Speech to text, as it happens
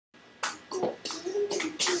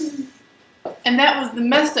And that was the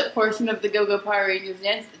messed up portion of the Go-Go Power Rangers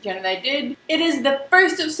dance that Jen and I did. It is the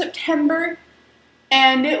 1st of September,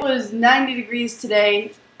 and it was 90 degrees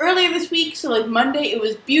today. Earlier this week, so like Monday, it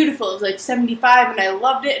was beautiful. It was like 75, and I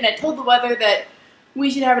loved it. And I told the weather that we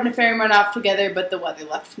should have an affair and run off together, but the weather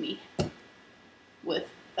left me with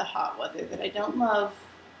the hot weather that I don't love.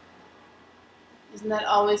 Isn't that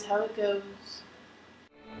always how it goes?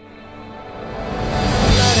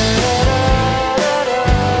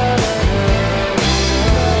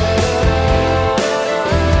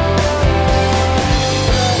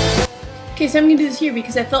 Okay, so I'm going to do this here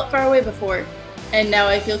because I felt far away before, and now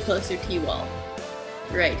I feel closer to you all.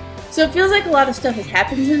 Right. So it feels like a lot of stuff has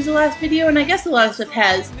happened since the last video, and I guess a lot of stuff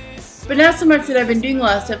has, but not so much that I've been doing a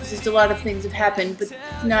lot of stuff, it's just a lot of things have happened, but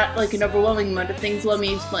not like an overwhelming amount of things. Let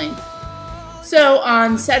me explain. So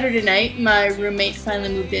on Saturday night, my roommate finally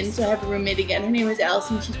moved in, so I have a roommate again. Her name is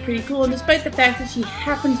Allison. She's pretty cool, and despite the fact that she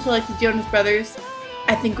happens to like the Jonas Brothers,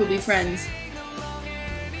 I think we'll be friends.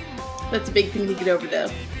 That's a big thing to get over, though.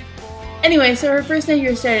 Anyway, so her first night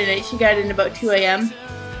here Saturday night, she got in about 2 a.m.,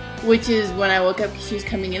 which is when I woke up because she was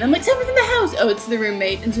coming in. I'm like, someone's in the house! Oh, it's the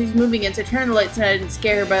roommate, and so she's moving in, so I turned the lights and I didn't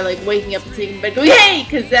scare her by, like, waking up and sitting in bed going, hey!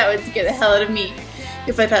 Because that would scare the hell out of me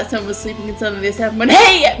if I thought someone was sleeping and suddenly this happened, went,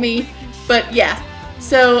 hey! At me! But, yeah.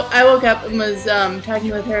 So, I woke up and was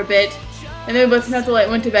talking with her a bit, and then we both turned out the light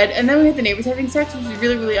and went to bed, and then we had the neighbors having sex, which was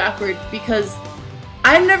really, really awkward, because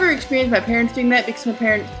I've never experienced my parents doing that because my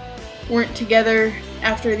parents weren't together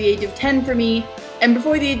after the age of 10 for me, and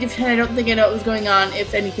before the age of 10 I don't think I know what was going on,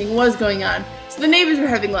 if anything was going on. So the neighbors were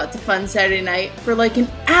having lots of fun Saturday night for like an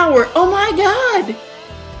hour. Oh my god!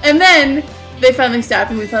 And then they finally stopped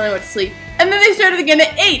and we finally went to sleep. And then they started again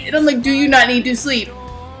at 8, and I'm like, do you not need to sleep?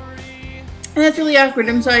 And that's really awkward.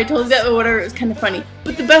 I'm sorry I told you that, but whatever, it was kind of funny.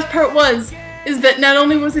 But the best part is that not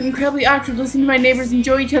only was it incredibly awkward listening to my neighbors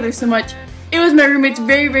enjoy each other so much, it was my roommate's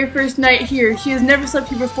very, very first night here. She has never slept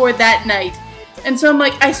here before that night. And so I'm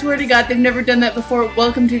like, I swear to God, they've never done that before.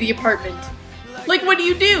 Welcome to the apartment. Like, what do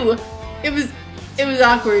you do? It was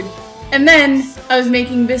awkward. And then I was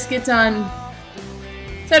making biscuits on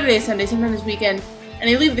Saturday, Sunday, sometimes this weekend, and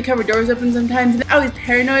I leave the cupboard doors open sometimes, and I was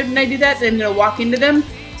paranoid when I do that I'm gonna walk into them.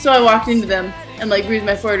 So I walked into them and like bruised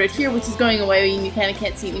my forehead right here, which is going away and you kind of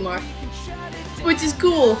can't see anymore, which is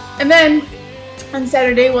cool. And then on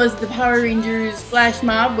Saturday was the Power Rangers flash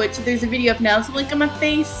mob, which there's a video up now, so link on my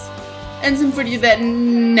face. And some footage of that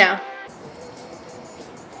now.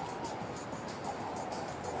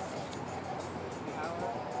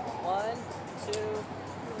 1, 2,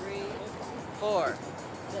 3, 4,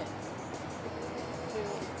 6, 2,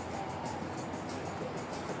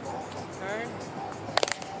 turn,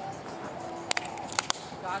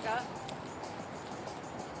 gaga,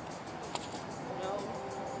 no,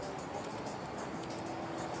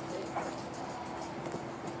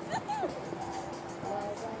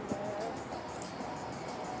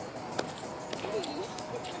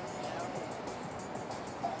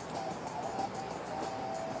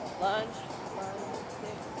 lunge,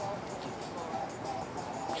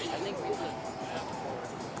 I think we did.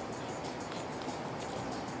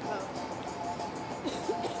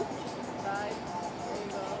 Side, there you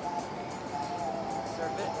go.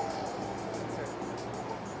 Serve it. Serve it.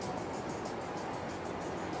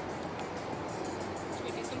 Should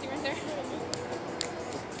we do something right there?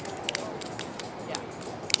 Yeah.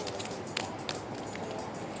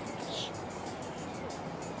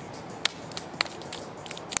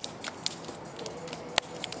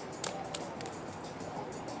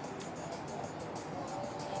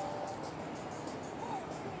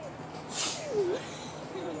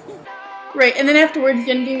 Right, and then afterwards,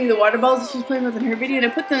 Jen gave me the water balls that she was playing with in her video, and I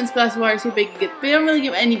put them in this glass of water so they could get. They don't really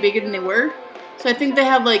get any bigger than they were, so I think they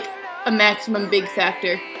have like a maximum big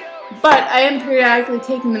factor. But I am periodically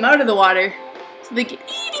taking them out of the water so they get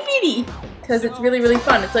itty bitty, because it's really, really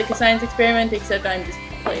fun. It's like a science experiment, except I'm just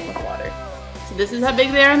playing with water. So this is how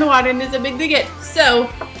big they are in the water, and this is how big they get. So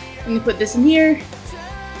I'm gonna put this in here.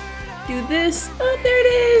 Do this. Oh, there it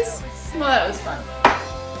is. Well, that was fun.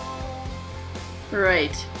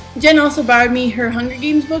 Right. Jen also borrowed me her Hunger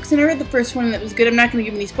Games books, and I read the first one and it was good. I'm not going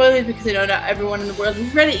to give any spoilers because I know not everyone in the world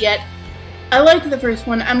has read it yet. I liked the first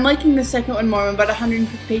one. I'm liking the second one more. I'm about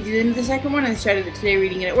 150 pages into the second one, and I started it today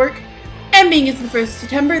reading it at work. And being it's the 1st of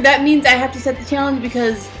September, that means I have to set the challenge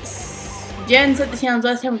because Jen set the challenge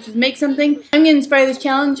last time, which was make something. I'm going to inspire this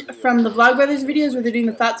challenge from the Vlogbrothers videos where they're doing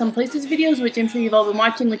the Thoughts on Places videos, which I'm sure you've all been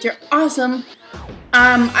watching, which are awesome.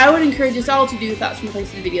 I would encourage us all to do the Thoughts on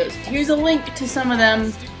Places videos. Here's a link to some of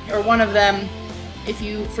them, or one of them, if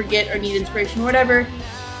you forget or need inspiration or whatever.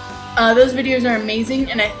 Those videos are amazing,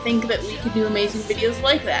 and I think that we could do amazing videos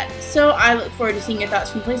like that. So I look forward to seeing your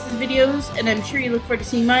thoughts from Places videos, and I'm sure you look forward to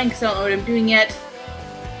seeing mine because I don't know what I'm doing yet.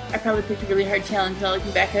 I probably picked a really hard challenge now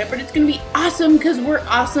looking back at it, but it's going to be awesome because we're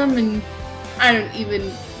awesome, and I don't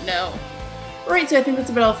even know. Alright, so I think that's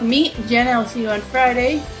about all from me. Jen, I'll see you on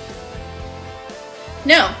Friday.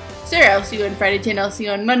 No, Sarah, I'll see you on Friday. Jen, I'll see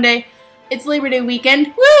you on Monday. It's Labor Day weekend.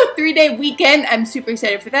 Woo! 3-day weekend. I'm super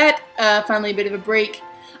excited for that. Finally a bit of a break.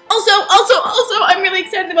 Also, I'm really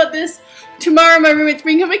excited about this. Tomorrow my roommate's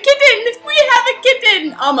bringing home a kitten! We have a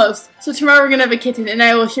kitten! Almost. So tomorrow we're gonna have a kitten, and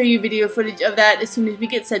I will show you video footage of that as soon as we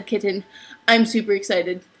get said kitten. I'm super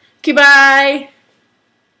excited. Okay, bye!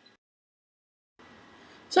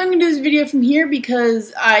 So I'm gonna do this video from here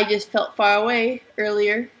because I just felt far away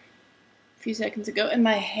earlier, a few seconds ago, and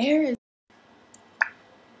my hair is...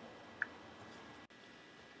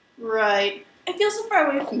 Right. I feel so far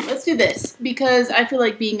away from you. Let's do this, because I feel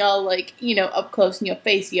like being all, like, you know, up close in your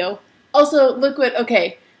face, yo. Also, look what,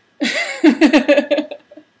 okay. ADD!